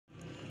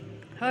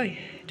Hi,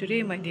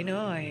 today my dinner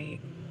I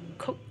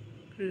cook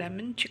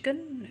lemon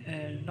chicken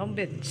and long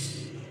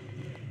beans.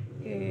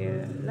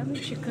 Lemon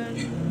chicken,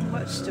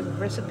 what's the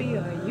recipe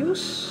I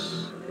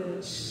use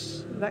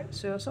is light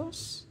soy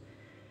sauce,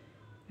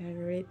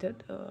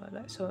 marinated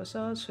light soy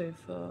sauce with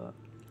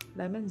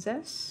lemon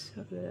zest,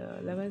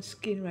 the lemon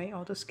skin, right,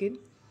 outer skin.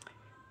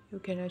 You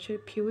can actually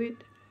peel it,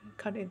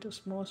 cut it into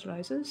small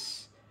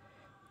slices,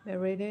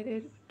 marinate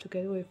it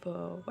together with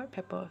white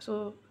pepper.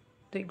 So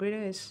the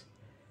ingredient is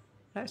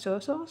light soy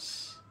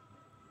sauce,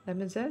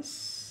 lemon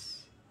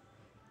zest,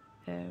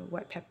 and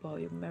white pepper.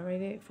 You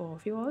marinate for a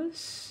few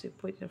hours, you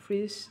put it in the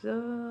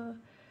freezer.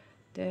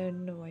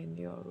 Then when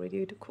you're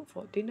ready to cook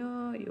for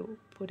dinner, you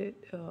put it,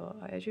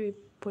 I actually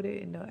put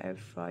it in the air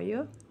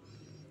fryer.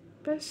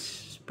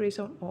 Just spray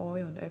some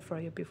oil on the air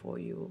fryer before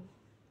you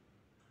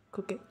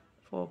cook it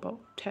for about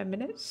 10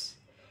 minutes.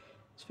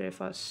 It's very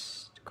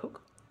fast to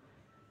cook.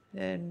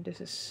 Then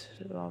this is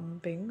long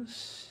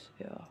beans.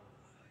 Yeah,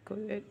 cook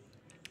it.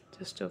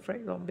 Just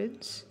stir-fried long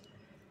beans.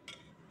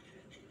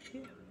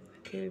 Yeah.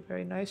 Okay,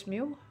 very nice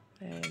meal,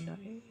 and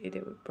I eat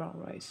it with brown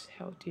rice,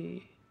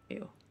 healthy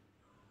meal.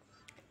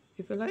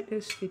 If you like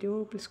this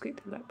video, please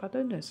click the like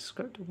button and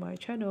subscribe to my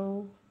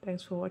channel.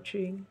 Thanks for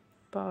watching.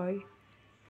 Bye.